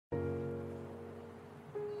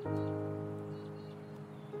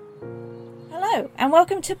Hello, and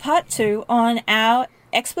welcome to part 2 on our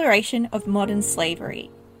exploration of modern slavery.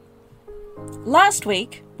 Last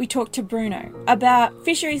week, we talked to Bruno about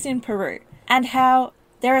fisheries in Peru and how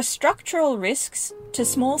there are structural risks to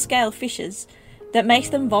small-scale fishes that makes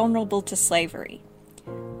them vulnerable to slavery.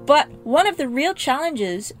 But one of the real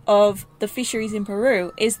challenges of the fisheries in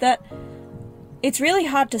Peru is that it's really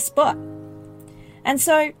hard to spot. And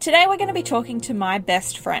so today we're going to be talking to my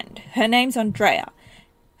best friend. Her name's Andrea.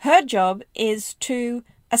 Her job is to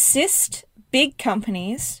assist big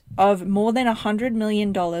companies of more than $100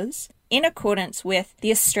 million in accordance with the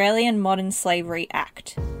Australian Modern Slavery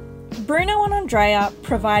Act. Bruno and Andrea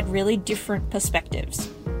provide really different perspectives.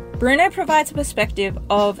 Bruno provides a perspective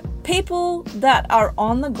of people that are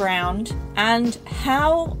on the ground and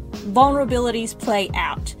how vulnerabilities play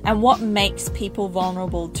out and what makes people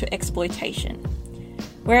vulnerable to exploitation.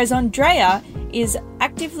 Whereas Andrea is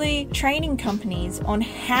actively training companies on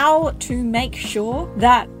how to make sure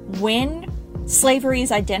that when slavery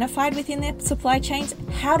is identified within their supply chains,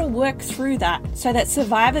 how to work through that so that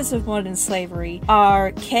survivors of modern slavery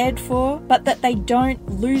are cared for, but that they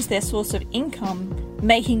don't lose their source of income,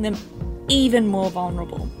 making them even more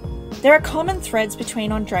vulnerable. There are common threads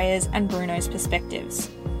between Andrea's and Bruno's perspectives.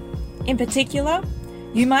 In particular,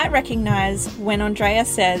 you might recognise when Andrea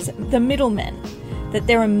says the middlemen, that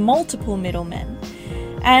there are multiple middlemen,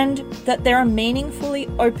 and that there are meaningfully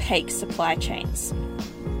opaque supply chains.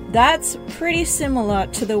 That's pretty similar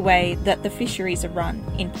to the way that the fisheries are run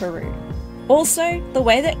in Peru. Also, the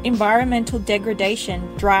way that environmental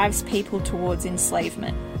degradation drives people towards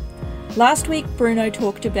enslavement. Last week, Bruno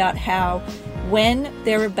talked about how when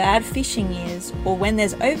there are bad fishing years or when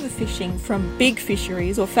there's overfishing from big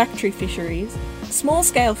fisheries or factory fisheries,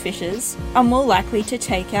 small-scale fishers are more likely to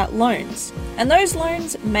take out loans, and those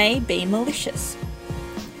loans may be malicious.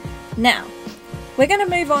 Now, we're going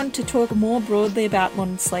to move on to talk more broadly about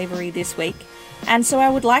modern slavery this week, and so I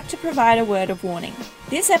would like to provide a word of warning.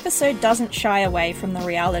 This episode doesn't shy away from the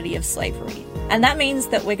reality of slavery, and that means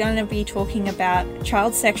that we're going to be talking about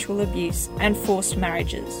child sexual abuse and forced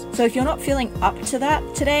marriages. So if you're not feeling up to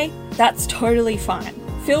that today, that's totally fine.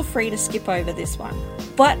 Feel free to skip over this one.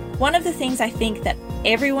 But one of the things I think that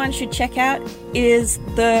everyone should check out is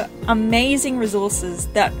the amazing resources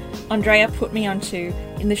that Andrea put me onto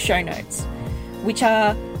in the show notes, which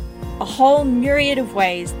are a whole myriad of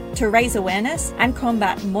ways to raise awareness and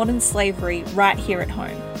combat modern slavery right here at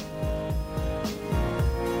home.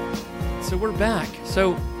 So we're back.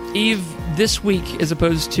 So, Eve, this week, as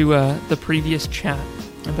opposed to the previous chat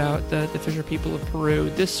about the fisher people of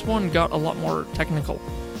Peru, this one got a lot more technical.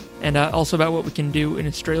 And also about what we can do in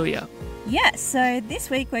Australia. Yeah, so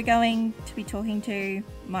this week we're going to be talking to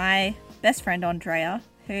my best friend Andrea,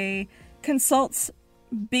 who consults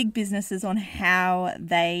big businesses on how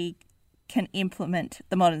they can implement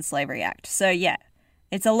the Modern Slavery Act. So yeah,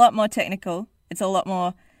 it's a lot more technical. It's a lot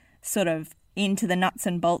more sort of into the nuts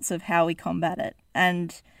and bolts of how we combat it.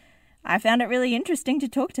 And I found it really interesting to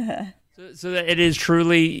talk to her. So that it is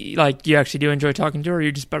truly, like, you actually do enjoy talking to her, or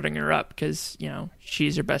you're just buttering her up because, you know,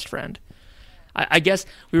 she's your best friend. I guess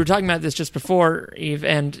we were talking about this just before, Eve,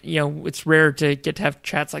 and, you know, it's rare to get to have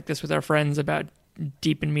chats like this with our friends about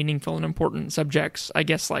deep and meaningful and important subjects, I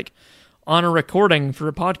guess, like, on a recording for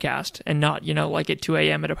a podcast and not, you know, like at 2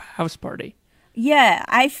 a.m. at a house party. Yeah,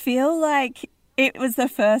 I feel like it was the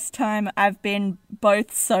first time I've been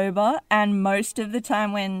both sober, and most of the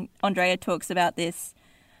time when Andrea talks about this,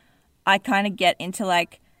 I kind of get into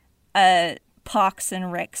like a Parks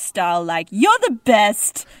and Rec style, like, you're the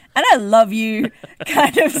best and I love you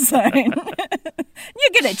kind of zone.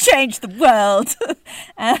 You're going to change the world.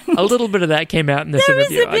 A little bit of that came out in this interview.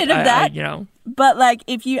 There is a bit of that, you know. But like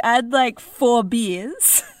if you add like 4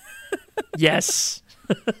 beers. Yes.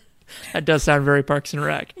 That does sound very Parks and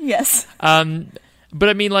Rec. Yes. But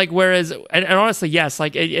I mean, like, whereas, and honestly, yes,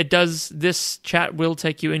 like it does, this chat will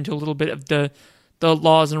take you into a little bit of the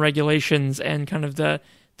laws and regulations and kind of the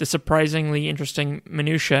surprisingly interesting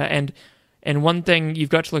minutia. And one thing you've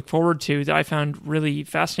got to look forward to that I found really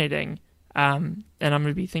fascinating, and I'm going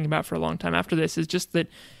to be thinking about for a long time after this, is just that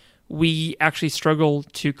we actually struggle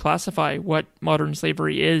to classify what modern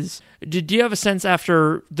slavery is. Do you have a sense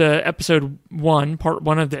after the episode 1, part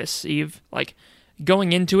 1 of this, Eve, like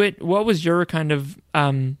going into it, what was your kind of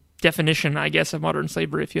definition, I guess, of modern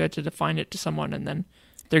slavery if you had to define it to someone, and then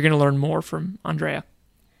they're going to learn more from Andrea?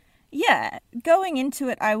 Yeah, going into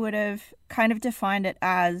it, I would have kind of defined it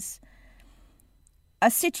as a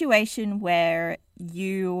situation where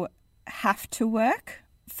you have to work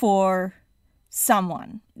for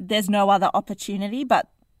someone. There's no other opportunity, but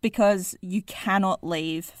because you cannot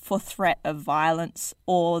leave for threat of violence,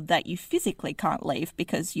 or that you physically can't leave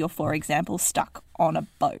because you're, for example, stuck on a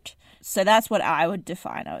boat. So that's what I would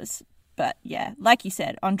define as. But yeah, like you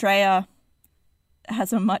said, Andrea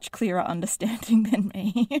has a much clearer understanding than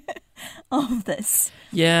me of this.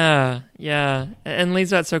 Yeah. And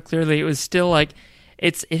leaves that so clearly. It was still like,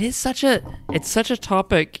 it's such a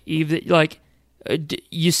topic, Eve, that like,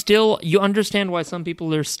 you understand why some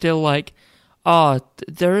people are still like,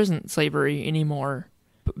 there isn't slavery anymore.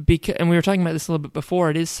 And we were talking about this a little bit before.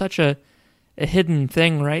 It is such a hidden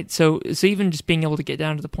thing, right? So even just being able to get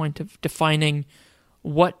down to the point of defining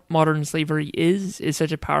what modern slavery is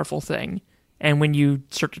such a powerful thing. And when you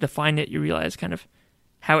start to define it, you realize kind of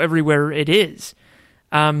how everywhere it is.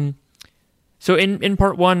 So in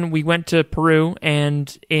part one, we went to Peru,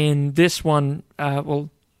 and in this one,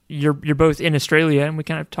 you're both in Australia, and we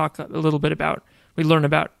kind of talk a little bit about, we learn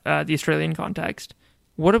about the Australian context.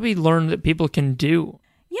 What did we learn that people can do?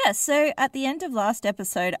 Yeah, so at the end of last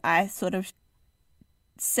episode, I sort of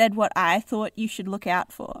said what I thought you should look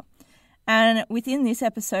out for. And within this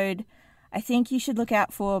episode, I think you should look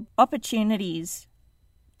out for opportunities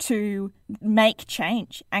to make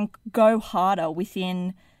change and go harder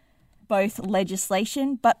within both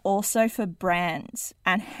legislation, but also for brands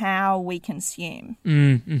and how we consume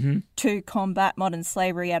to combat modern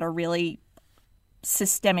slavery at a really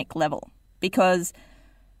systemic level. Because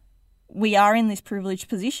we are in this privileged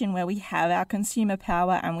position where we have our consumer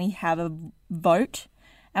power and we have a vote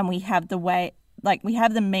and we have the way, like we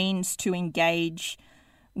have the means to engage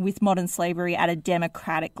with modern slavery at a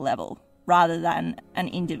democratic level rather than an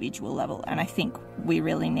individual level. And I think we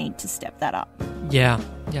really need to step that up. Yeah,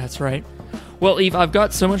 that's right. Well, Eve, I've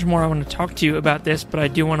got so much more I want to talk to you about this, but I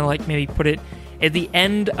do want to like maybe put it at the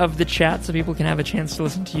end of the chat so people can have a chance to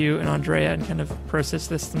listen to you and Andrea and kind of process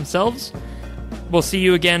this themselves. We'll see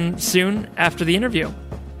you again soon after the interview.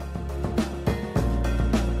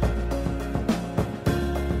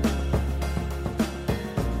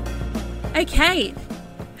 Okay.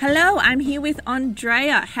 Hello, I'm here with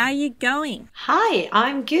Andrea. How are you going? Hi,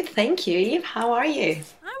 I'm good, thank you. Eve, how are you?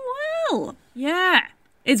 I'm well. Yeah.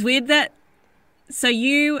 It's weird that... So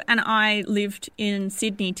you and I lived in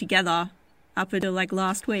Sydney together up until like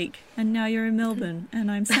last week, and now you're in Melbourne, and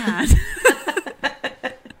I'm sad.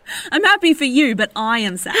 I'm happy for you, but I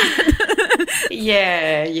am sad.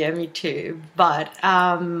 Yeah, me too. But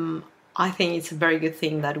I think it's a very good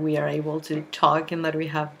thing that we are able to talk and that we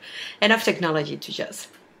have enough technology to just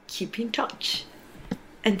keep in touch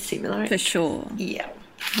and similar. For sure. Yeah.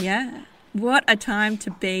 Yeah. What a time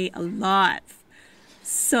to be alive.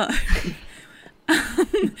 So,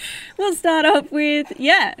 we'll start off with,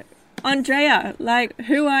 Andrea, like,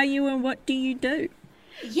 who are you and what do you do?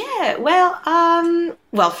 Yeah,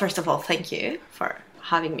 well, first of all, thank you for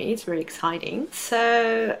having me. It's very exciting.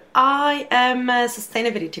 So I am a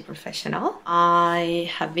sustainability professional.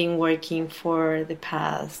 I have been working for the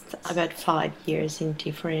past about 5 years in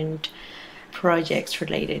different projects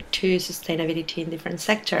related to sustainability in different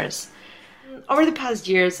sectors. Over the past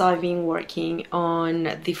years, I've been working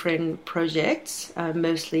on different projects,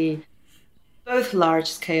 mostly both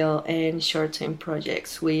large-scale and short-term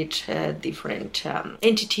projects with different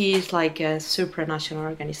entities like supranational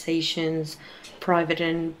organizations, private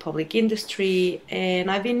and public industry, and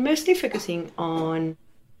I've been mostly focusing on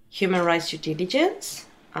human rights due diligence,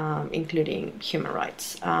 including human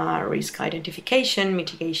rights risk identification,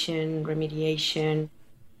 mitigation, remediation,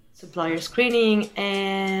 supplier screening,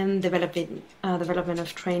 and development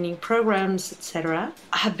of training programs, etc.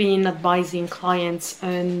 I have been advising clients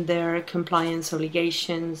on their compliance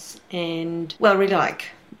obligations and, really like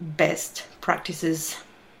best practices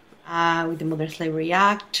with the Modern Slavery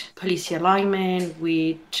Act, policy alignment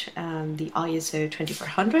with the ISO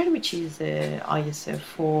 20400, which is the ISO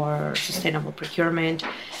for sustainable procurement,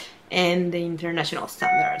 and the international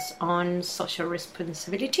standards on social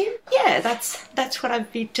responsibility. Yeah, that's what a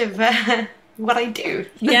bit of what I do.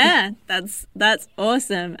 Yeah, that's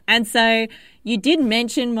awesome. And so you did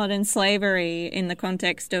mention modern slavery in the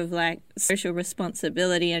context of like social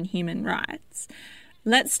responsibility and human rights.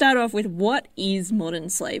 Let's start off with, what is modern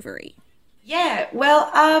slavery? Yeah,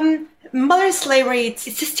 modern slavery,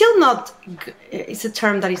 it's still not, it's a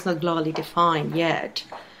term that is not globally defined yet.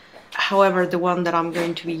 However, the one that I'm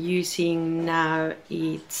going to be using now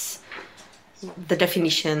is the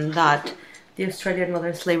definition that the Australian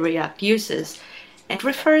Modern Slavery Act uses. It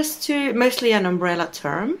refers to mostly an umbrella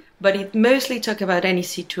term, but it mostly talks about any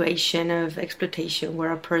situation of exploitation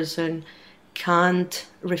where a person can't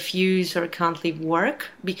refuse or can't leave work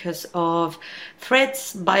because of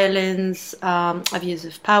threats, violence, abuse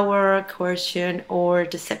of power, coercion, or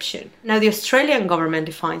deception. Now, the Australian government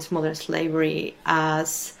defines modern slavery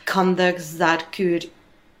as conducts that could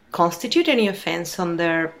constitute any offence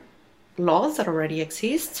under laws that already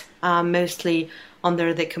exist, mostly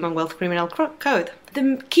under the Commonwealth Criminal Code.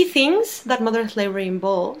 The key things that modern slavery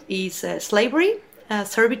involves is slavery,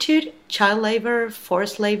 servitude, child labor,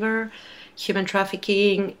 forced labor, human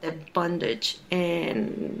trafficking, bondage,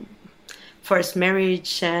 and forced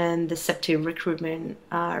marriage, and deceptive recruiting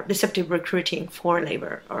for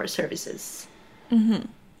labor or services. Mm-hmm.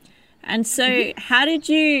 And so how did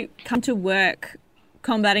you come to work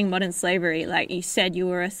combating modern slavery? Like you said, you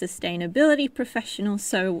were a sustainability professional.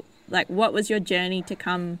 So like, what was your journey to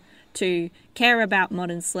come to care about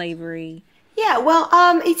modern slavery? Yeah, well,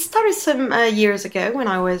 it started some years ago when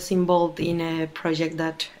I was involved in a project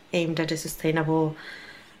that aimed at a sustainable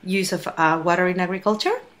use of water in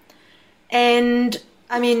agriculture. And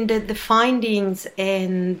I mean, the findings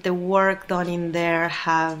and the work done in there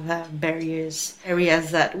have various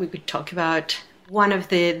areas that we could talk about. One of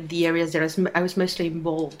the areas that I was mostly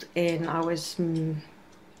involved in, I was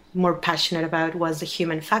more passionate about, was the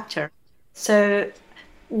human factor. So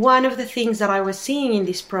one of the things that I was seeing in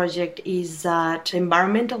this project is that the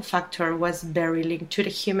environmental factor was very linked to the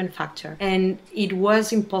human factor, and it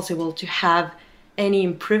was impossible to have any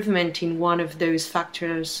improvement in one of those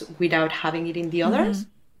factors without having it in the others.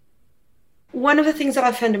 One of the things that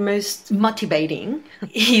I found the most motivating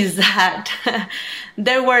is that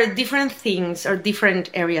there were different things or different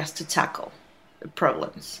areas to tackle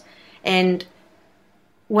problems. And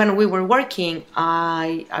when we were working,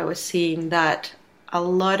 I was seeing that a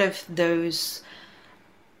lot of the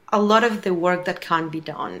work that can be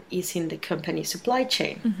done is in the company supply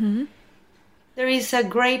chain. Mm-hmm. There is a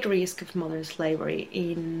great risk of modern slavery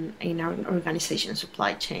in our organization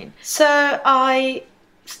supply chain. So I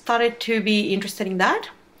started to be interested in that.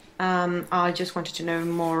 I just wanted to know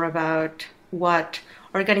more about what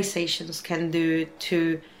organizations can do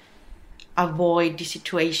to avoid these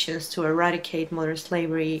situations, to eradicate modern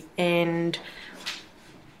slavery. And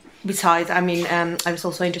besides, I was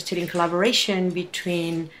also interested in collaboration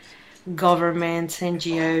between governments,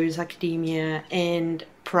 NGOs, academia, and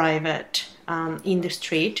private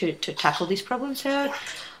industry to tackle these problems. So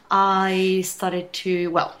I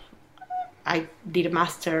did a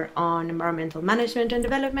master on environmental management and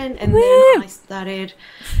development, and then I studied.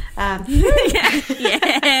 Yeah.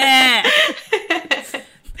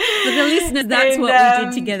 For the listeners, that's what we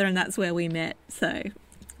did together, and that's where we met. So,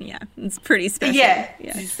 yeah, it's pretty special. Yeah.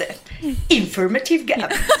 It's an informative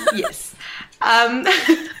gap. Yes.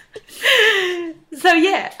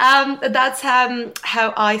 That's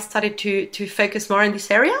how I started to focus more in this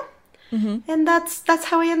area, and that's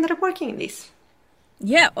how I ended up working in this.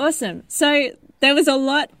 Yeah, awesome. So there was a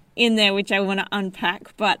lot in there which I want to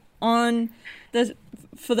unpack, but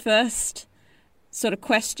for the first sort of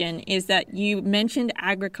question is that you mentioned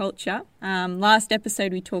agriculture. Last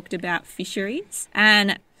episode we talked about fisheries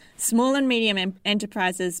and small and medium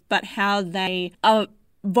enterprises, but how they are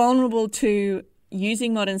vulnerable to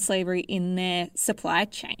using modern slavery in their supply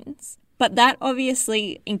chains. But that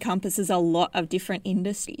obviously encompasses a lot of different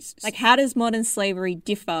industries. Like, how does modern slavery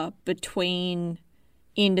differ between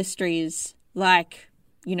industries like,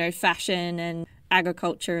 fashion and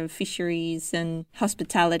agriculture and fisheries and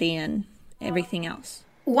hospitality and everything else?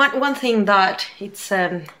 One thing that it's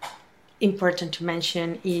important to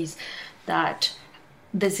mention is that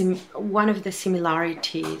one of the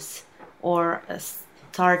similarities or a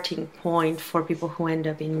starting point for people who end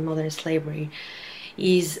up in modern slavery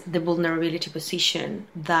is the vulnerability position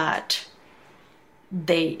that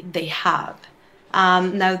they have.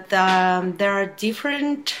 Now, there are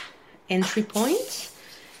different entry points,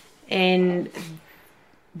 and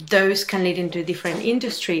those can lead into different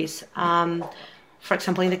industries. For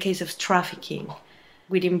example, in the case of trafficking,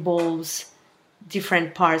 which involves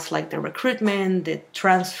different parts like the recruitment, the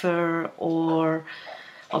transfer, or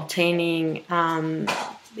obtaining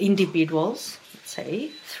individuals, let's say,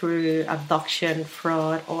 through abduction,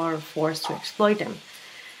 fraud, or force to exploit them.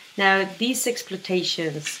 Now, these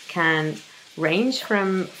exploitations can range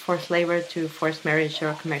from forced labor to forced marriage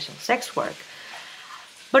or commercial sex work,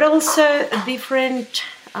 but also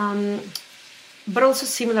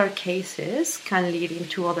similar cases can lead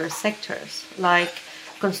into other sectors like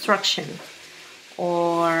construction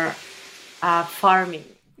or farming.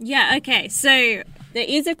 Yeah, okay. So there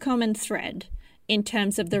is a common thread in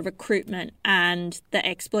terms of the recruitment and the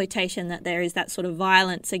exploitation, that there is that sort of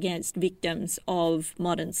violence against victims of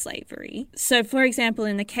modern slavery. So, for example,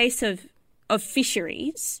 in the case of of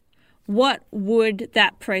fisheries, what would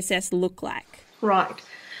that process look like? Right.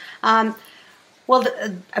 Well,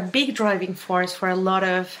 a big driving force for a lot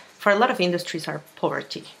of industries are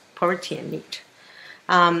poverty and need.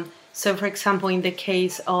 So, for example, in the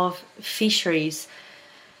case of fisheries,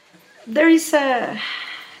 there is a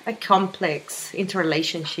complex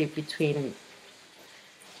interrelationship between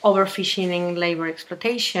overfishing and labor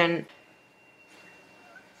exploitation.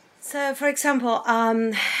 So, for example,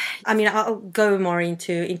 I'll go more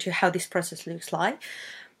into how this process looks like,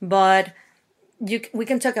 but we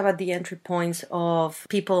can talk about the entry points of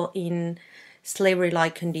people in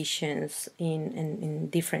slavery-like conditions in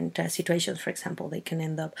different situations. For example, they can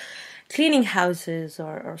end up cleaning houses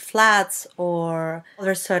or flats or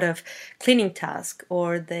other sort of cleaning task,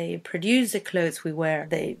 or they produce the clothes we wear.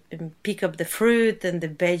 They pick up the fruit and the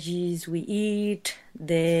veggies we eat.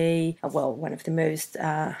 One of the most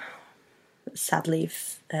sadly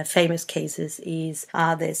famous cases is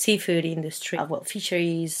the seafood industry.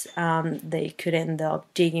 Fisheries, they could end up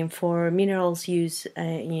digging for minerals used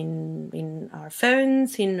in our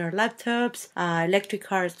phones, in our laptops, electric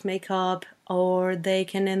cars, makeup, or they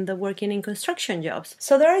can end up working in construction jobs.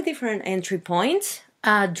 So there are different entry points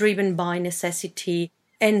driven by necessity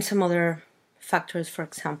and some other factors, for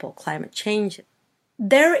example, climate change.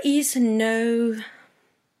 There is no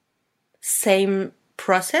same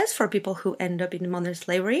process for people who end up in modern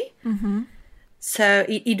slavery. Mm-hmm. So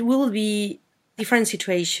it will be different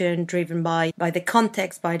situation driven by the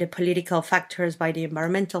context, by the political factors, by the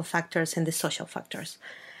environmental factors, and the social factors.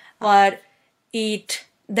 But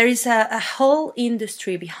there is a whole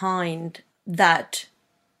industry behind that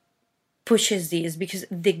pushes this, because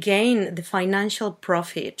the financial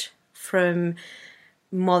profit from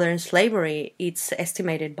modern slavery, it's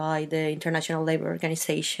estimated by the International Labor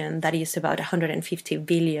Organization that is about $150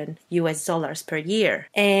 billion US per year.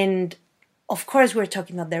 And of course, we're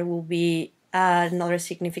talking that there will be another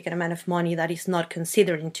significant amount of money that is not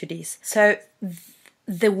considered into this. So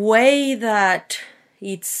the way that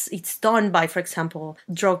it's done by, for example,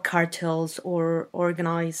 drug cartels or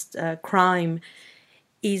organized crime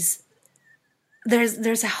is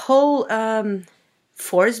there's a whole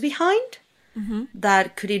force behind. Mm-hmm.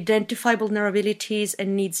 That could identify vulnerabilities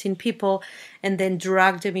and needs in people and then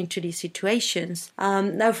drag them into these situations.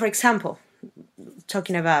 Now, for example,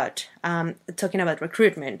 talking about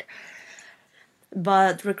recruitment.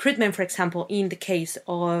 But recruitment, for example, in the case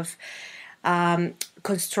of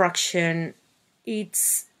construction,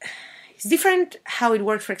 it's different how it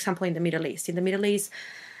works, for example, in the Middle East. In the Middle East,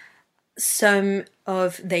 some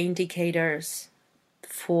of the indicators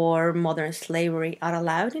for modern slavery are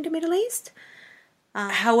allowed in the Middle East.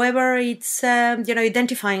 However, it's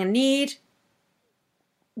identifying a need.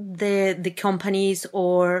 The companies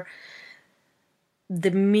or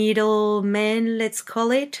the middlemen, let's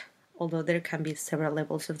call it, although there can be several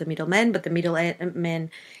levels of the middlemen, but the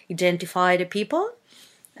middlemen identify the people,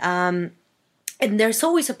 and there's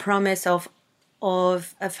always a promise of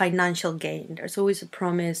a financial gain. There's always a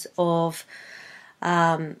promise of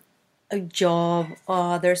a job.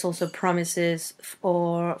 There's also promises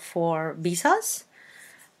for visas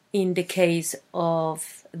in the case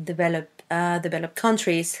of developed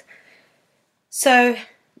countries. So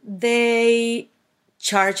they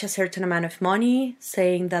charge a certain amount of money,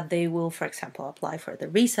 saying that they will, for example, apply for the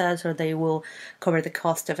visas, or they will cover the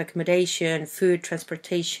cost of accommodation, food,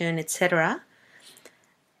 transportation, etc.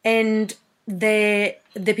 And the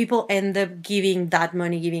people end up giving that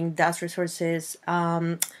money, giving those resources,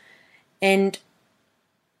 and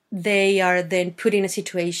they are then put in a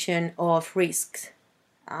situation of risk.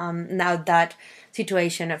 Now that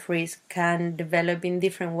situation of risk can develop in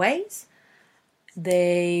different ways.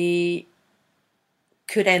 They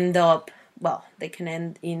could end up, they can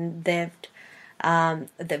end in debt,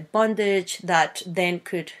 the bondage that then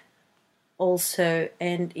could also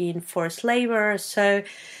end in forced labor. So,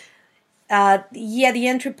 the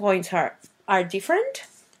entry points are different,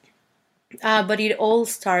 but it all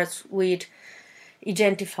starts with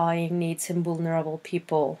identifying needs in vulnerable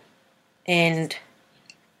people, and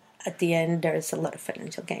at the end, there's a lot of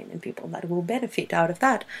financial gain in people that will benefit out of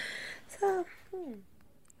that. So.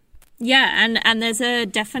 Yeah, and there's a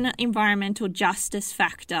definite environmental justice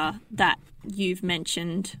factor that you've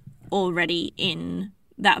mentioned already in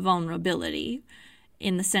that vulnerability,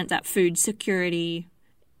 in the sense that food security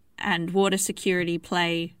and water security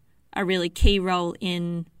play a really key role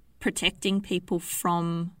in protecting people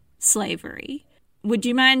from slavery. Would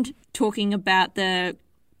you mind talking about the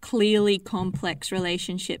clearly complex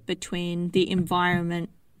relationship between the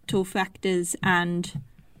environmental factors and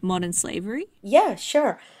modern slavery? Yeah,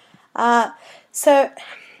 sure. So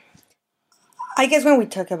I guess when we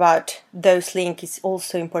talk about those links, it's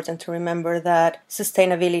also important to remember that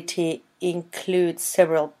sustainability includes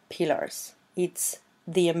several pillars. It's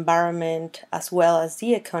the environment as well as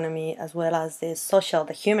the economy, as well as the social,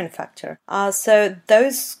 the human factor. So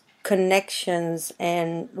those connections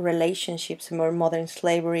and relationships among modern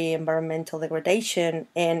slavery, environmental degradation,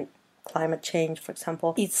 and climate change, for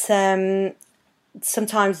example, it's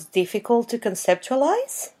sometimes difficult to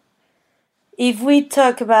conceptualize. If we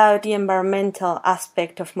talk about the environmental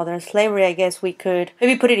aspect of modern slavery, I guess we could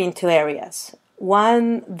maybe put it in two areas.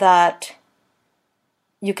 One that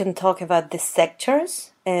you can talk about the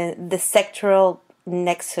sectors, the sectoral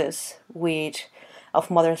nexus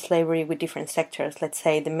of modern slavery with different sectors. Let's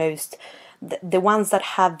say the ones that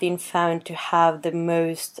have been found to have the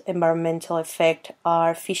most environmental effect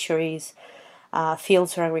are fisheries,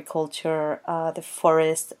 fields for agriculture, the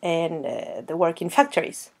forest, and the work in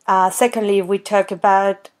factories. Secondly, if we talk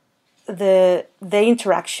about the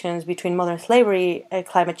interactions between modern slavery,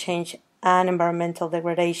 climate change, and environmental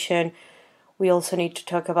degradation, we also need to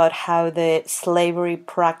talk about how the slavery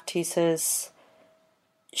practices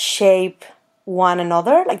shape one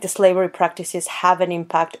another. Like the slavery practices have an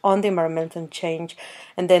impact on the environmental change,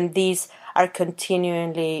 and then these are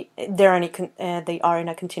they are in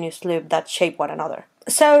a continuous loop that shape one another.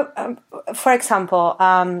 So, for example,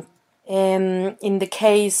 in the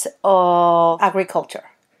case of agriculture,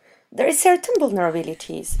 there is certain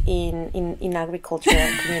vulnerabilities in agricultural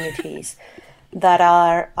communities that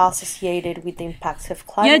are associated with the impacts of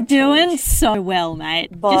climate change. You're doing so well,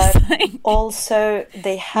 mate. But also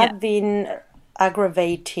they have been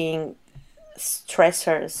aggravating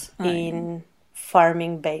stressors in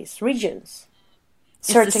farming-based regions.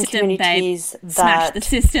 Certain communities that smash the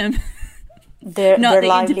system. Their the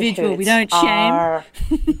livelihoods individual. We don't shame. Are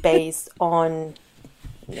based on,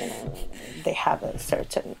 they have a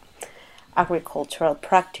certain agricultural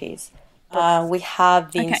practice. We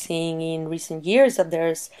have been seeing in recent years that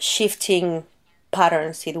there's shifting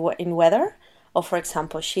patterns in weather, or for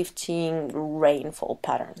example, shifting rainfall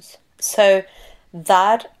patterns. So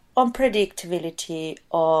that unpredictability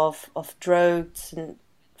of droughts and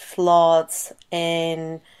floods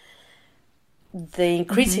and the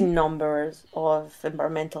increasing numbers of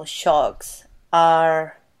environmental shocks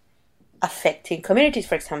are affecting communities,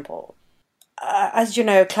 for example. As you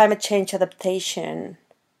know, climate change adaptation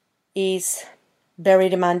is very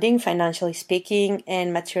demanding, financially speaking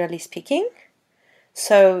and materially speaking.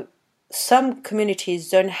 So some communities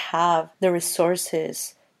don't have the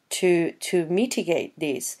resources to mitigate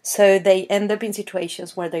this. So they end up in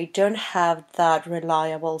situations where they don't have that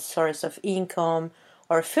reliable source of income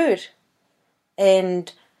or food.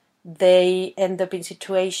 And they end up in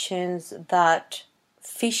situations that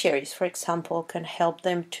fisheries, for example, can help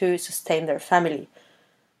them to sustain their family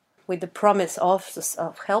with the promise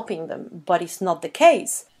of helping them, but it's not the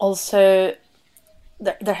case. Also,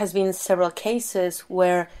 there has been several cases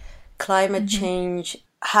where climate change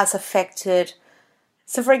has affected.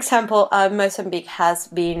 So, for example, Mozambique has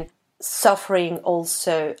been suffering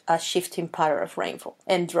also a shifting pattern of rainfall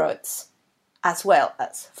and droughts, as well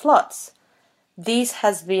as floods. This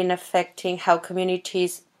has been affecting how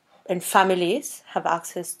communities and families have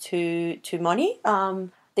access to money.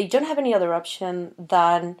 They don't have any other option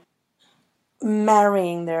than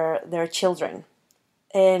marrying their children.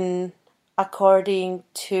 And according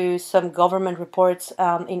to some government reports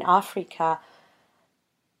in Africa,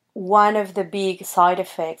 one of the big side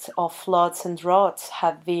effects of floods and droughts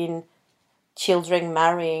have been children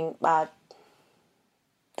marrying at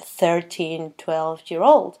 13,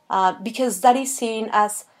 12-year-old, because that is seen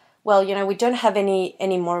as, well, we don't have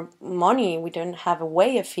any more money, we don't have a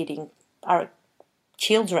way of feeding our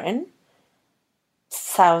children.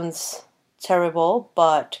 Sounds terrible,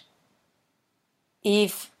 but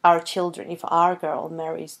if our girl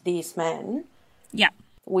marries these men,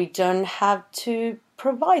 we don't have to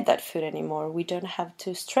provide that food anymore. We don't have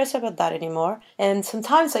to stress about that anymore. And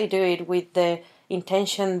sometimes I do it with the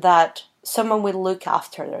intention that someone will look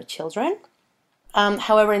after their children.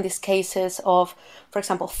 However, in these cases of, for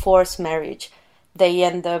example, forced marriage, they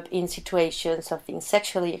end up in situations of being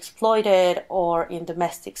sexually exploited or in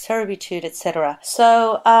domestic servitude, etc.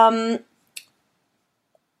 So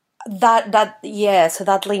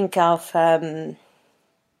that link of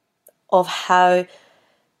how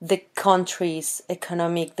the country's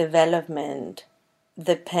economic development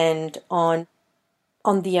depend on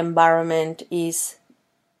the environment is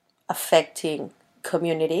affecting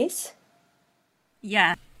communities.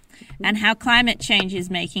 Yeah, and how climate change is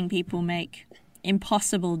making people make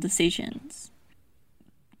impossible decisions.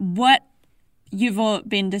 What you've all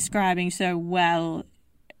been describing so well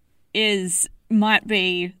is might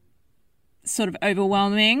be sort of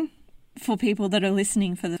overwhelming for people that are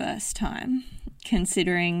listening for the first time,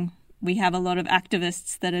 considering we have a lot of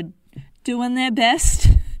activists that are doing their best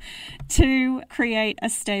to create a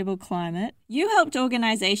stable climate. You helped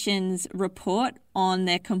organisations report on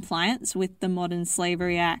their compliance with the Modern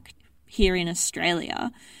Slavery Act here in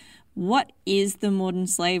Australia. What is the Modern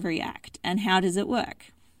Slavery Act and how does it work?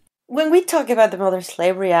 When we talk about the Modern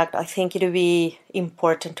Slavery Act, I think it would be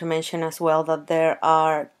important to mention as well that there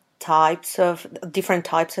are different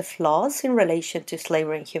types of laws in relation to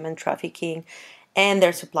slavery and human trafficking and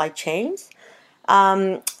their supply chains.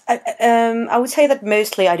 I would say that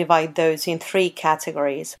mostly I divide those in three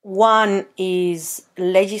categories. One is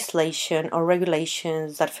legislation or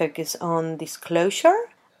regulations that focus on disclosure.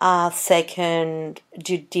 Second,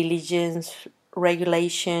 due diligence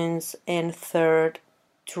regulations. And third,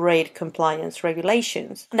 trade compliance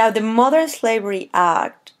regulations. Now, the Modern Slavery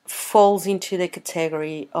Act falls into the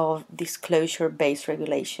category of disclosure-based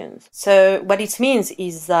regulations. So what it means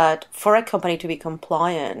is that for a company to be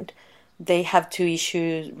compliant, they have to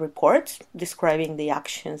issue reports describing the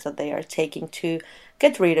actions that they are taking to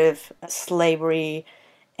get rid of slavery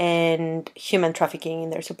and human trafficking in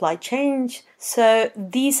their supply chains. So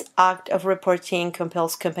this act of reporting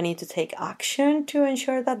compels companies to take action to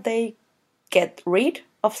ensure that they get rid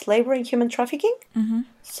of slavery and human trafficking. Mm-hmm.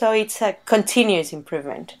 So it's a continuous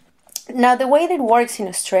improvement. Now, the way that it works in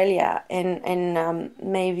Australia, and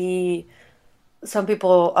maybe some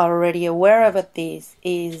people are already aware of this,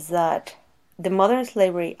 is that the Modern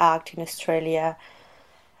Slavery Act in Australia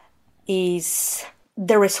is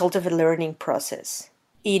the result of a learning process.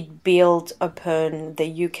 It built upon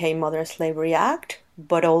the UK Modern Slavery Act,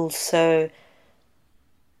 but also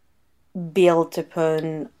built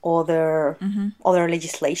upon other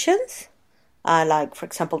legislations, like, for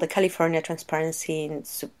example, the California Transparency in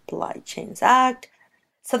Supply Chains Act.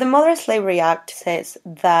 So the Modern Slavery Act says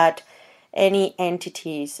that any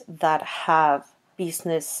entities that have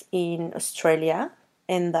business in Australia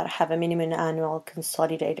and that have a minimum annual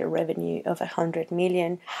consolidated revenue of 100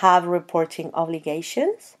 million have reporting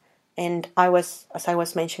obligations. And as I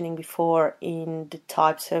was mentioning before, in the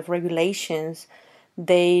types of regulations,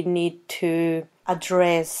 they need to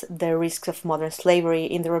address the risks of modern slavery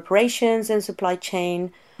in their operations and supply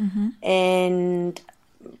chain, and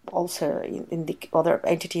also in the other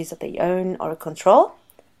entities that they own or control,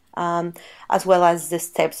 as well as the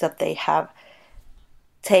steps that they have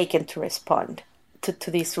taken to respond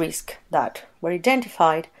to this risk that were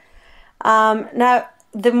identified. Now,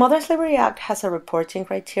 the Modern Slavery Act has a reporting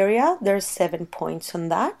criteria. There's 7 points on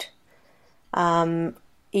that.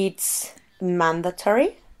 It's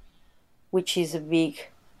mandatory, which is a big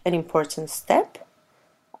and important step.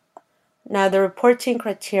 Now, the reporting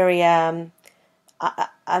criteria,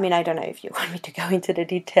 I mean, I don't know if you want me to go into the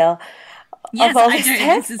detail of all these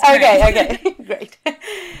steps. This is great. Okay, great.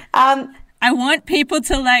 I want people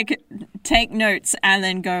to take notes and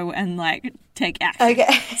then go and take action.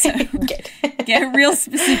 Okay, so good. Get real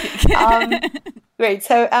specific. Great.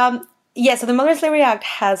 So, so the Modern Slavery Act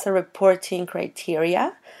has a reporting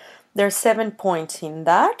criteria. There are 7 points in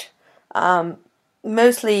that.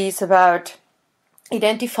 Mostly it's about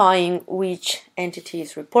identifying which entity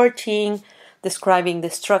is reporting, describing the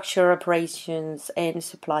structure, operations, and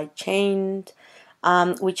supply chain,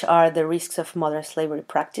 which are the risks of modern slavery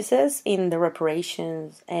practices in their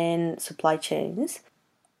operations and supply chains.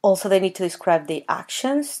 Also, they need to describe the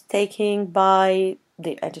actions taken by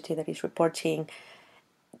the entity that is reporting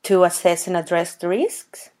to assess and address the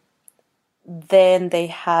risks. Then they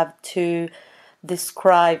have to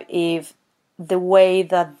describe if the way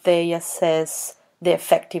that they assess the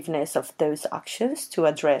effectiveness of those actions to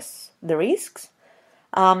address the risks.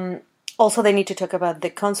 Also, they need to talk about the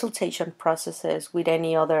consultation processes with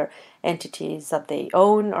any other entities that they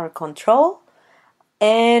own or control,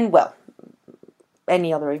 and,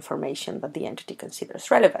 any other information that the entity considers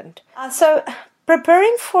relevant. So,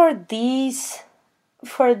 preparing for these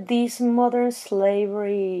modern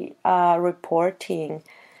slavery reporting,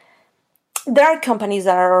 there are companies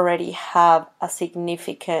that already have a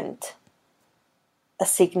significant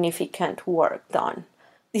work done.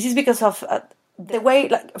 This is because of the way,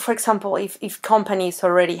 for example, if companies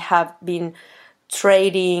already have been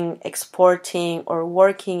trading, exporting, or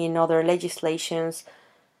working in other legislations,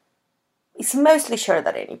 it's mostly sure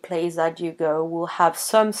that any place that you go will have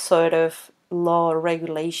some sort of law or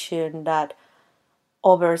regulation that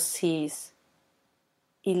oversees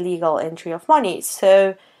illegal entry of money.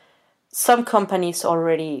 So some companies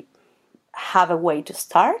already have a way to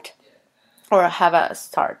start or have a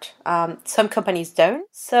start. Some companies don't.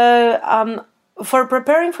 So for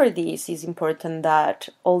preparing for this, it's important that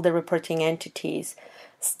all the reporting entities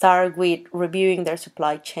start with reviewing their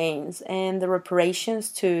supply chains and the reparations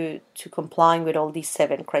to complying with all these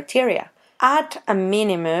 7 criteria. At a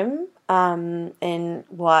minimum, and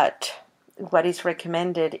what is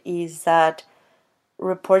recommended is that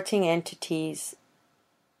reporting entities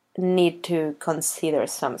need to consider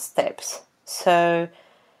some steps. So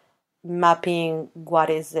mapping what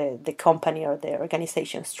is the company or the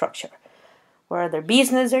organization structure, what are their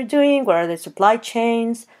business are doing, what are their supply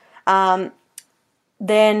chains.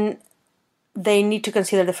 Then they need to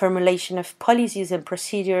consider the formulation of policies and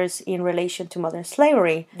procedures in relation to modern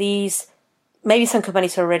slavery. These, maybe some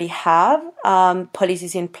companies already have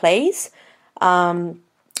policies in place.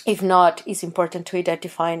 If not, it's important to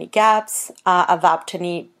identify any gaps, adapt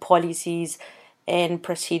any policies and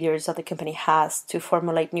procedures that the company has to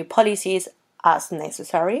formulate new policies as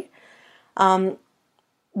necessary. Then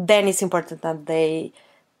it's important that they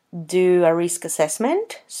do a risk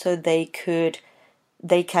assessment so they can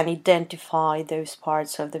identify those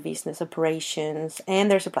parts of the business operations and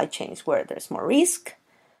their supply chains where there's more risk.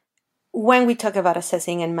 When we talk about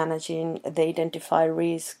assessing and managing the identified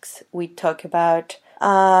risks, we talk about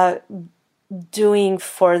doing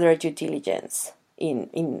further due diligence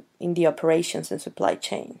in the operations and supply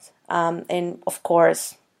chains. And of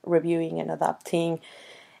course, reviewing and adapting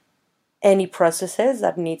any processes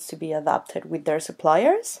that needs to be adapted with their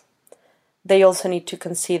suppliers. They also need to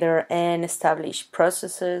consider and establish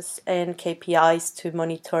processes and KPIs to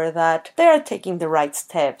monitor that they are taking the right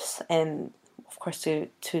steps, and of course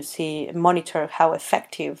to monitor how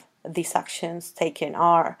effective these actions taken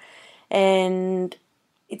are. And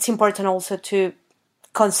it's important also to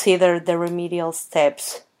consider the remedial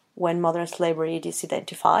steps when modern slavery is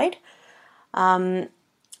identified. And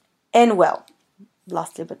well,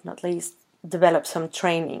 lastly but not least, develop some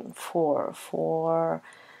training for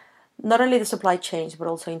not only the supply chains, but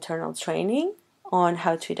also internal training on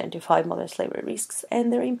how to identify modern slavery risks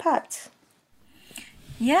and their impacts.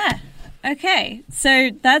 Yeah. Okay. So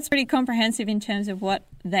that's pretty comprehensive in terms of what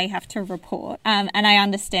they have to report. And I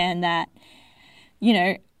understand that,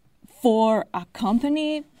 for a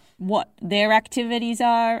company, what their activities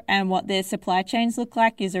are and what their supply chains look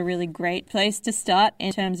like is a really great place to start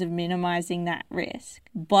in terms of minimizing that risk.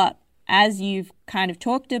 But as you've kind of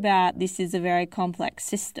talked about, this is a very complex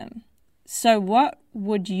system. So what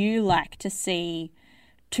would you like to see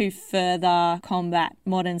to further combat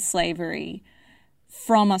modern slavery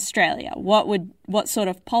from Australia? What sort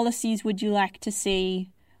of policies would you like to see,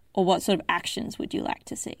 or what sort of actions would you like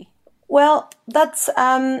to see? Well, that's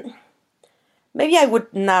maybe I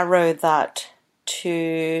would narrow that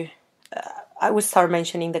to I would start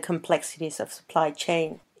mentioning the complexities of supply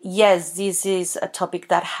chain. Yes, this is a topic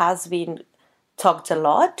that has been talked a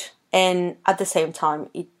lot, and at the same time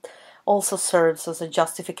it also serves as a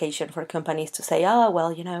justification for companies to say,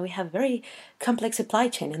 we have very complex supply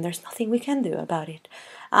chain and there's nothing we can do about it.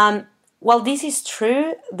 While this is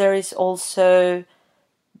true, there is also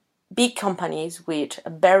big companies with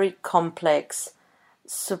very complex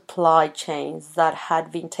supply chains that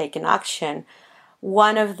had been taking action.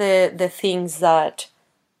 One of the things that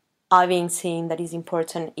I've been seeing that is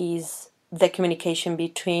important is the communication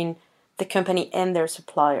between the company and their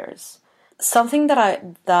suppliers. Something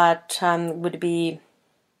that would be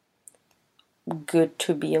good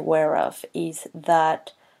to be aware of is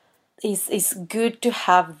that it's good to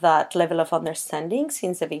have that level of understanding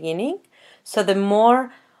since the beginning. So the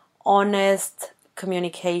more honest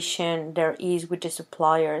communication there is with the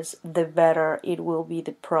suppliers, the better it will be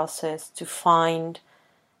the process to find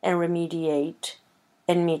and remediate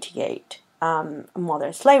and mitigate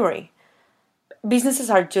modern slavery. Businesses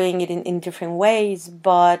are doing it in different ways,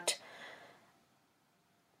 but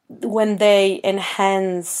when they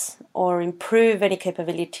enhance or improve any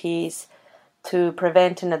capabilities to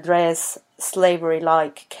prevent and address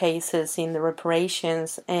slavery-like cases in the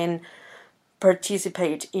reparations and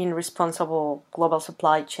participate in responsible global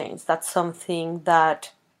supply chains, that's something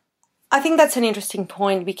that I think that's an interesting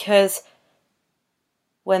point, because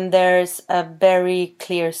when there's a very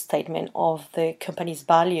clear statement of the company's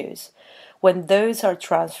values, when those are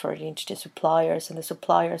transferred into the suppliers and the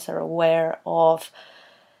suppliers are aware of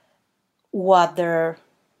what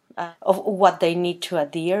they need to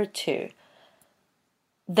adhere to,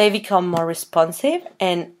 they become more responsive,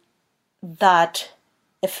 and that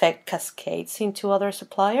effect cascades into other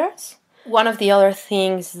suppliers. One of the other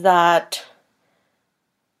things that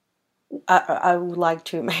I would like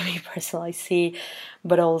to maybe personally see,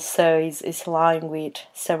 but also is aligned with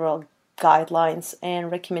several guidelines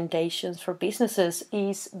and recommendations for businesses,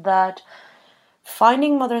 is that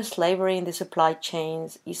finding modern slavery in the supply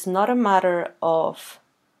chains is not a matter of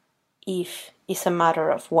if, it's a matter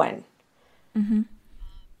of when. Mm-hmm.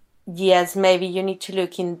 Yes, maybe you need to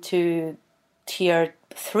look into tier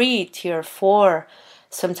 3, tier 4.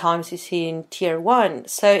 Sometimes it's in tier 1.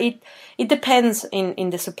 So it depends in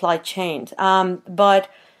the supply chain. But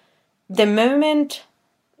the moment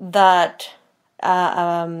that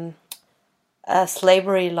a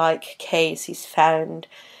slavery-like case is found,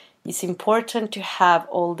 it's important to have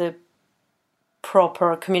all the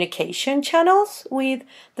proper communication channels with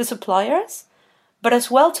the suppliers, but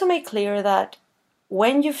as well to make clear that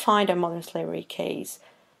when you find a modern slavery case,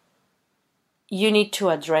 you need to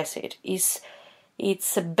address it. It's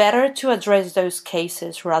better to address those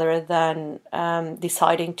cases rather than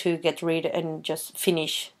deciding to get rid and just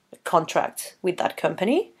finish contracts with that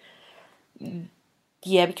company.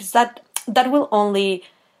 Yeah, because that will only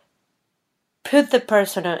put the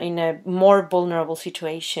person in a more vulnerable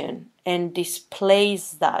situation and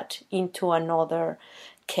displace that into another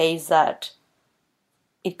case that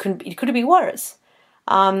it could be worse.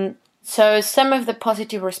 So some of the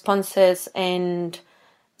positive responses and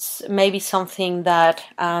maybe something that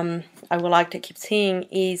I would like to keep seeing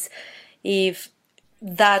is if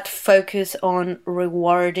that focus on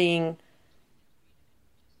rewarding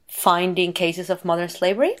finding cases of modern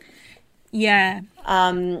slavery. Yeah.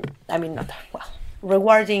 I mean, not, well,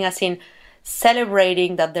 rewarding as in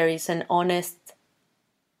celebrating that there is an honest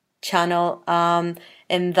channel, and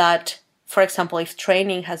that, for example, if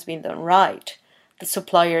training has been done right, the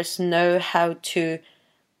suppliers know how to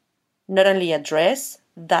not only address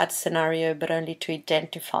that scenario, but only to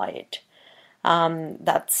identify it.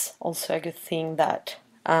 That's also a good thing that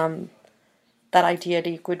that idea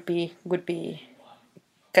that would be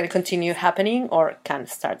can continue happening or can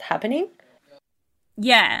start happening.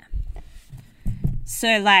 Yeah.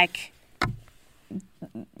 So, like,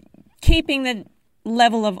 keeping the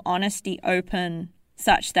level of honesty open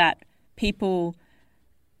such that people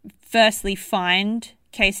firstly find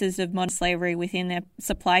cases of modern slavery within their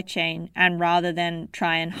supply chain, and rather than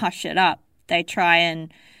try and hush it up, they try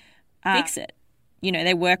and fix it. You know,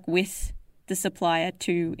 they work with the supplier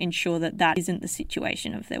to ensure that that isn't the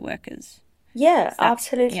situation of their workers. Yeah,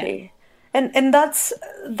 absolutely. Yeah. And that's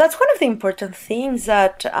one of the important things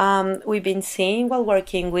that we've been seeing while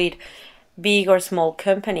working with big or small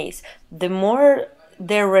companies. The more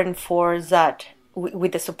they reinforce that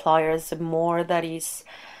with the suppliers, the more that is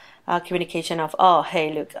communication of, oh,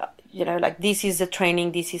 hey, look, like this is the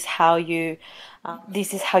training, this is how you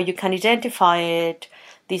can identify it,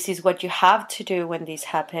 this is what you have to do when this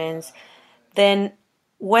happens. Then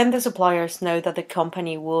when the suppliers know that the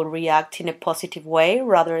company will react in a positive way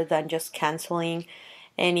rather than just canceling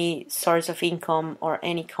any source of income or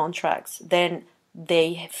any contracts, then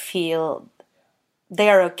they feel they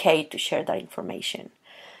are okay to share that information.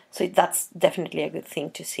 So that's definitely a good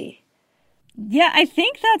thing to see. Yeah, I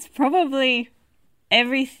think that's probably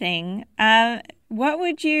everything. What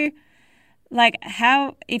would you, like,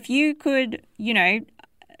 how, if you could,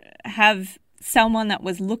 have someone that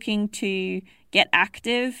was looking to get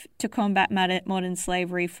active to combat modern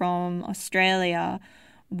slavery from Australia,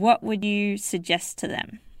 what would you suggest to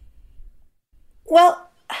them? Well,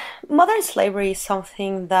 modern slavery is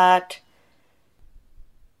something that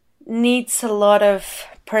needs a lot of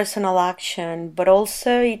personal action, but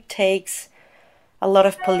also it takes a lot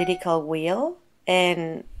of political will,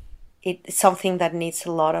 and it's something that needs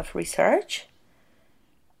a lot of research.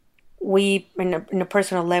 We, in a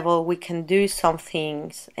personal level, we can do some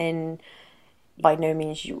things, and by no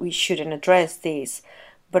means we shouldn't address this,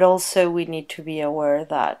 but also we need to be aware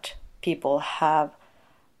that people have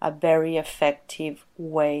a very effective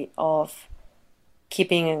way of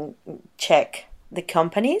keeping in check the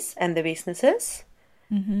companies and the businesses.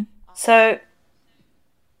 Mm-hmm. So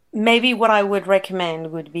maybe what I would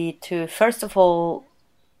recommend would be to, first of all,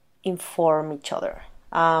 inform each other.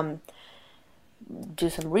 Do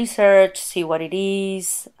some research, see what it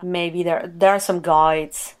is. Maybe there are some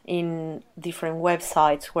guides in different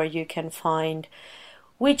websites where you can find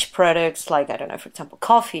which products, like, I don't know, for example,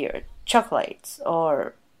 coffee or chocolates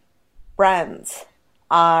or brands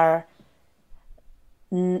are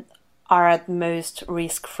at most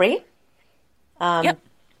risk-free. Yep.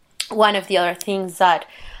 One of the other things that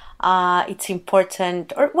it's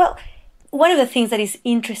important, one of the things that is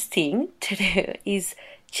interesting to do is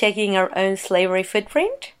checking our own slavery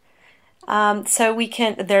footprint. So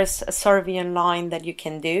there's a survey online that you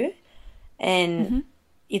can do, and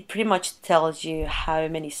it pretty much tells you how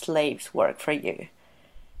many slaves work for you.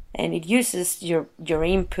 And it uses your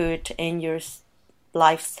input and your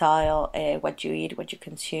lifestyle, what you eat, what you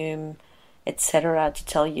consume, etc., to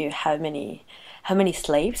tell you how many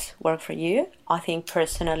slaves work for you. I think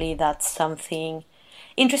personally that's something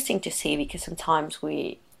interesting to see, because sometimes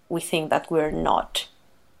we think that we're not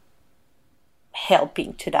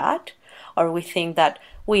helping to that, or we think that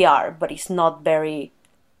we are, but it's not very,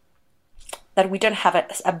 that we don't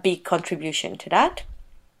have a big contribution to that.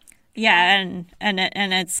 Yeah, and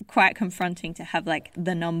it's quite confronting to have like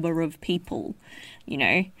the number of people, you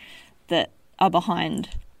know, that are behind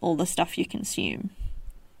all the stuff you consume.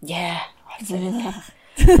 Yeah, absolutely.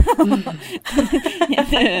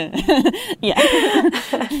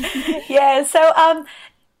 Yeah. So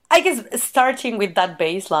I guess starting with that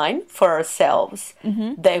baseline for ourselves,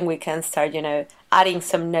 then we can start, adding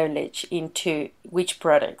some knowledge into which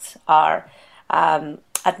products are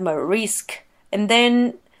at more risk, and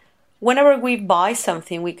then whenever we buy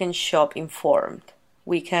something, we can shop informed.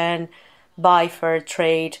 We can buy fair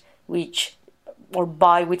trade, or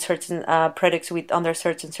buy with certain products under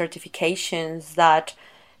certain certifications that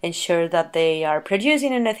ensure that they are produced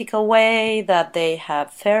in an ethical way, that they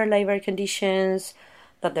have fair labor conditions,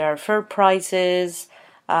 that there are fair prices,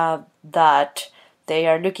 that they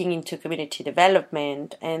are looking into community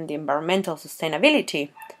development and the environmental sustainability.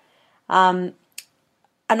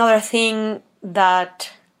 Another thing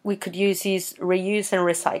that we could use is reuse and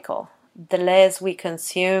recycle. The less we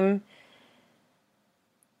consume,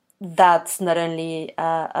 that's not only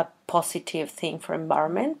a positive thing for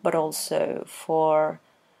environment, but also for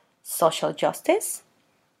social justice.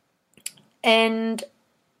 And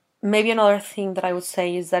maybe another thing that I would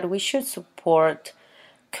say is that we should support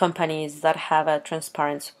companies that have a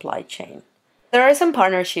transparent supply chain. There are some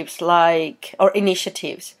partnerships or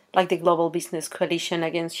initiatives like the Global Business Coalition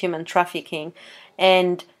Against Human Trafficking,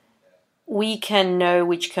 and we can know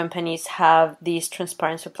which companies have these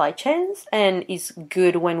transparent supply chains, and it's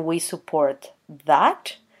good when we support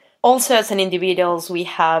that. Also, as an individuals, we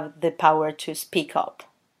have the power to speak up,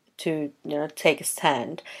 to take a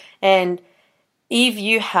stand. And if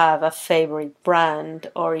you have a favorite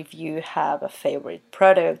brand, or if you have a favorite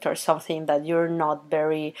product or something that you're not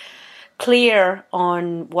very clear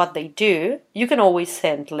on what they do, you can always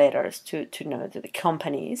send letters to the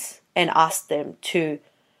companies and ask them to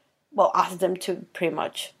pretty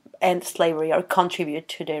much end slavery or contribute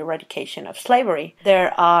to the eradication of slavery.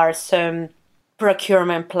 There are some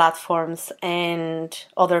procurement platforms and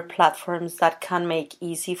other platforms that can make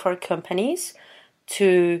easy for companies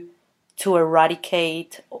to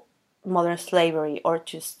eradicate modern slavery, or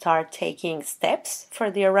to start taking steps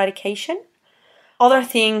for the eradication. Other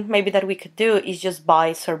thing maybe that we could do is just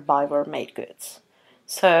buy survivor-made goods.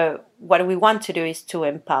 So what we want to do is to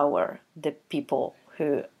empower the people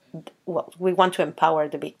we want to empower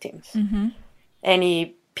the victims.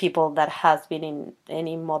 Any people that has been in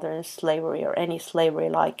any modern slavery or any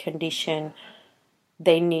slavery-like condition,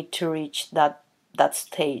 they need to reach that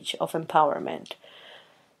stage of empowerment.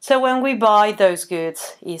 So when we buy those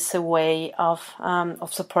goods, it's a way of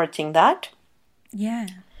supporting that. Yeah.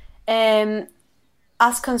 And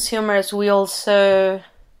as consumers, we also,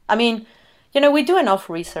 we do enough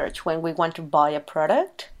research when we want to buy a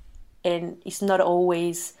product, and it's not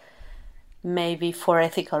always maybe for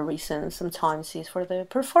ethical reasons. Sometimes it's for the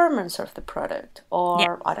performance of the product,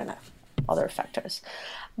 or I don't know, other factors.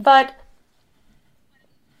 But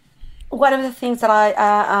one of the things that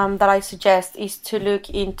I suggest is to look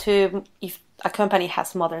into if a company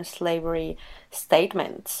has modern slavery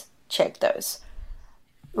statements. Check those.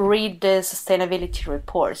 Read the sustainability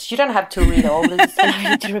reports. You don't have to read all the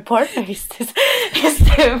sustainability reports. It's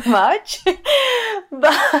too much.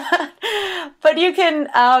 But you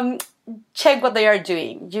can check what they are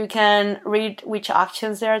doing. You can read which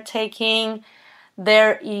actions they are taking.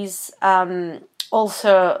 There is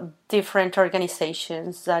also different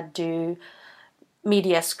organizations that do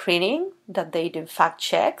media screening, that they do fact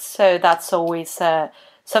checks. So that's always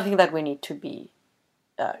something that we need to be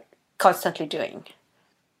constantly doing.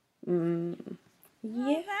 That's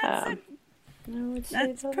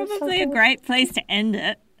probably a great place to end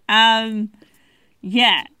it.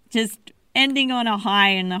 Just ending on a high,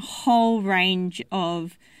 and a whole range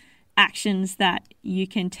of actions that you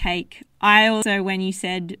can take. I also, when you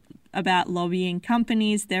said about lobbying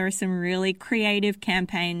companies, there are some really creative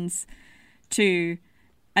campaigns to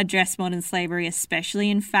address modern slavery, especially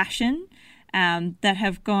in fashion, that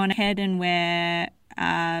have gone ahead, and where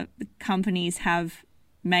companies have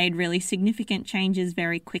made really significant changes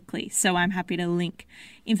very quickly. So I'm happy to link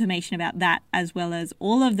information about that, as well as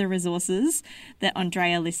all of the resources that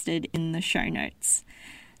Andrea listed in the show notes.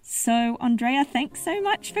 So Andrea, thanks so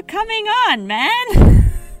much for coming on,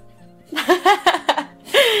 man.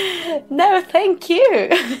 No, thank you.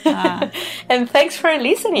 And thanks for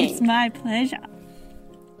listening. It's my pleasure.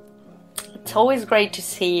 It's always great to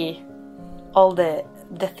see all the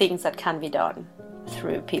things that can be done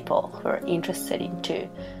through people who are interested into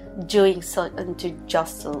doing into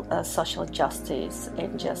just social justice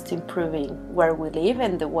and just improving where we live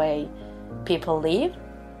and the way people live.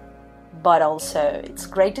 But also it's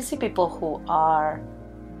great to see people who are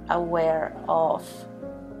aware of,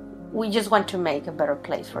 we just want to make a better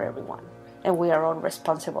place for everyone and we are all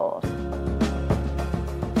responsible.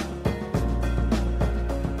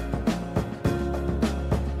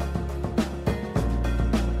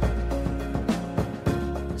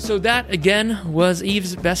 So that, again, was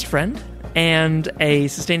Eve's best friend and a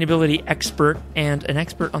sustainability expert and an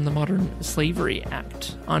expert on the Modern Slavery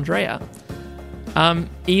Act, Andrea.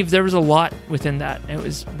 Eve, there was a lot within that. It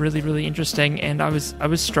was really, really interesting, and I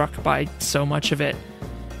was struck by so much of it.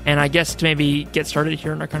 And I guess to maybe get started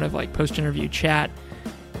here in our kind of like post-interview chat,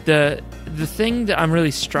 the thing that I'm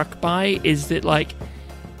really struck by is that, like,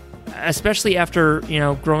 especially after, you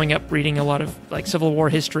know, growing up reading a lot of like Civil War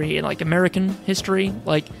history and like American history,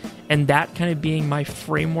 like, and that kind of being my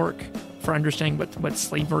framework for understanding what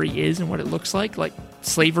slavery is and what it looks like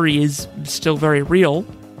slavery is still very real.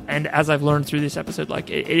 And as I've learned through this episode, like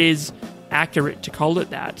it is accurate to call it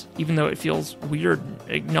that, even though it feels weird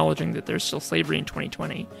acknowledging that there's still slavery in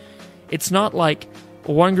 2020. It's not like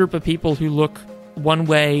one group of people who look one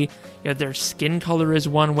way, you know, their skin color is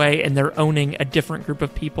one way, and they're owning a different group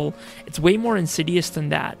of people. It's way more insidious than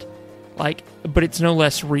that. Like, but it's no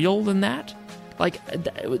less real than that. Like,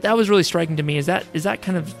 that was really striking to me. Is that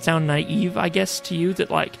kind of sound naive, I guess, to you?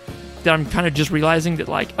 That I'm kind of just realizing that,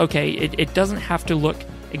 like, okay, it doesn't have to look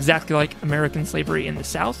exactly like American slavery in the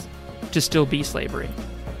South to still be slavery.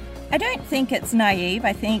 I don't think it's naive.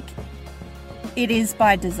 I think it is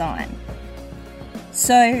by design.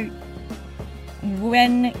 So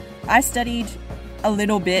when I studied a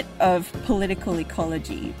little bit of political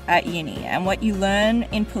ecology at uni, and what you learn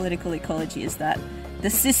in political ecology is that the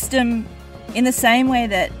system, in the same way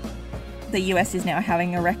that the US is now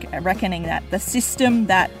having a reckoning that the system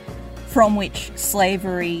that from which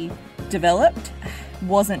slavery developed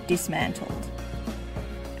wasn't dismantled.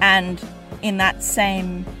 And in that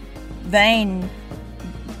same vein,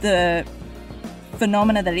 the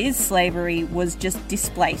phenomena that is slavery was just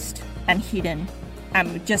displaced and hidden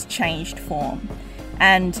and just changed form.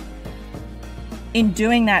 And in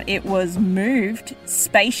doing that, it was moved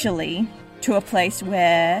spatially to a place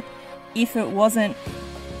where if it wasn't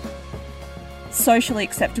socially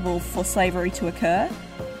acceptable for slavery to occur,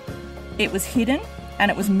 it was hidden and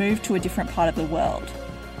it was moved to a different part of the world.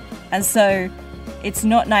 And so it's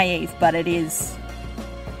not naive, but it is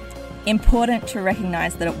important to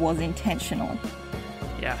recognize that it was intentional.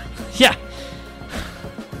 Yeah.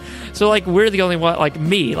 So, like, we're the only one, like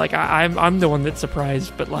me, like I'm the one that's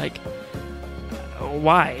surprised, but like,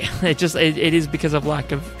 why? It is because of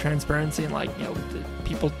lack of transparency, and, like, you know,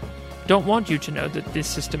 people don't want you to know that this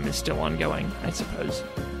system is still ongoing, I suppose.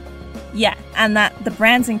 Yeah, and that the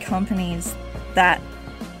brands and companies that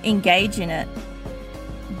engage in it,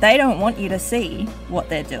 they don't want you to see what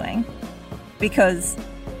they're doing because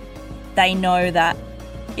they know that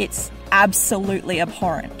it's absolutely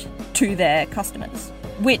abhorrent to their customers,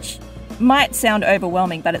 which might sound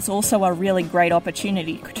overwhelming, but it's also a really great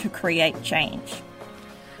opportunity to create change.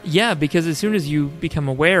 Yeah, because as soon as you become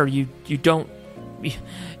aware, you don't...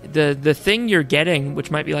 The thing you're getting,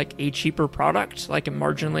 which might be like a cheaper product, like a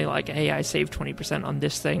marginally, like, hey, I saved 20% on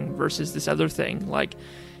this thing versus this other thing, like,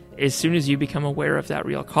 as soon as you become aware of that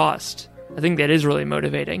real cost, I think that is really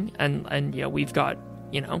motivating. And you know, we've got,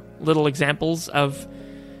 you know, little examples of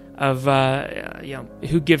you know,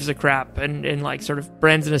 who gives a crap and like sort of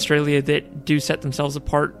brands in Australia that do set themselves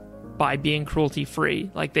apart by being cruelty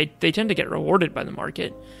free. Like they tend to get rewarded by the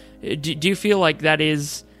market. Do you feel like that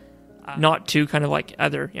is not too kind of like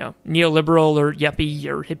either, you know, neoliberal or yuppie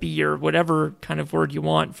or hippie or whatever kind of word you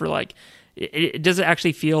want for, like, does it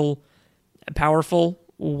actually feel powerful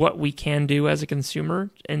what we can do as a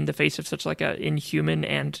consumer in the face of such like a inhuman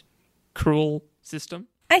and cruel system?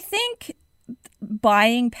 I think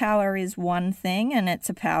buying power is one thing, and it's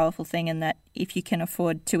a powerful thing, and that if you can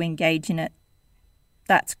afford to engage in it,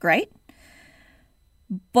 that's great.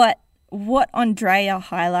 But what Andrea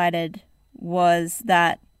highlighted was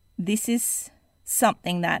that this is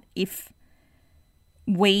something that if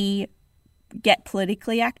we get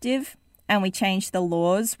politically active and we change the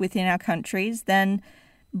laws within our countries, then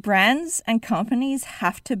brands and companies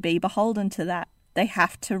have to be beholden to that. They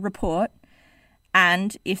have to report,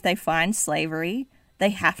 and if they find slavery, they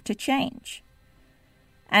have to change.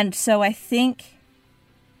 And so I think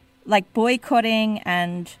like boycotting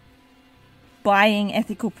and buying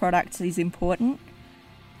ethical products is important.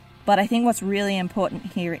 But I think what's really important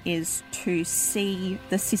here is to see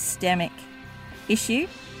the systemic issue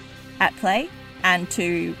at play and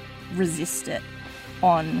to resist it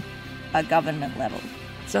on a government level.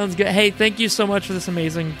 Sounds good. Hey, thank you so much for this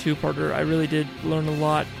amazing two-parter. I really did learn a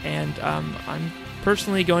lot, and I'm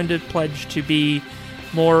personally going to pledge to be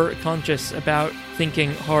more conscious about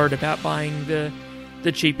thinking hard about buying the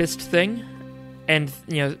cheapest thing, and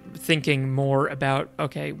thinking more about,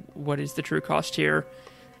 okay, what is the true cost here,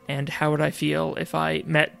 and how would I feel if I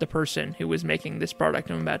met the person who was making this product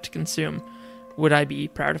I'm about to consume? Would I be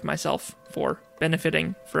proud of myself for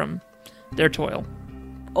benefiting from their toil?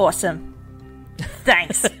 Awesome.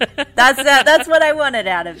 Thanks. That's what I wanted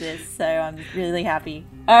out of this, so I'm really happy.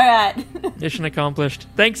 All right. Mission accomplished.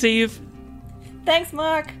 Thanks, Eve. Thanks,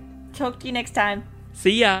 Mark. Talk to you next time.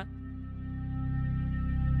 See ya.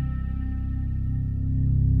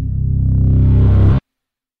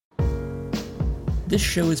 This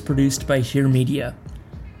show is produced by Hear Media,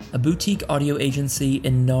 a boutique audio agency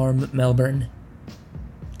in Narm, Melbourne.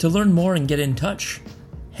 To learn more and get in touch,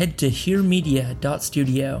 head to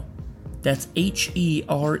hearmedia.studio. That's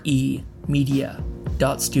HERE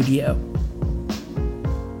media.studio.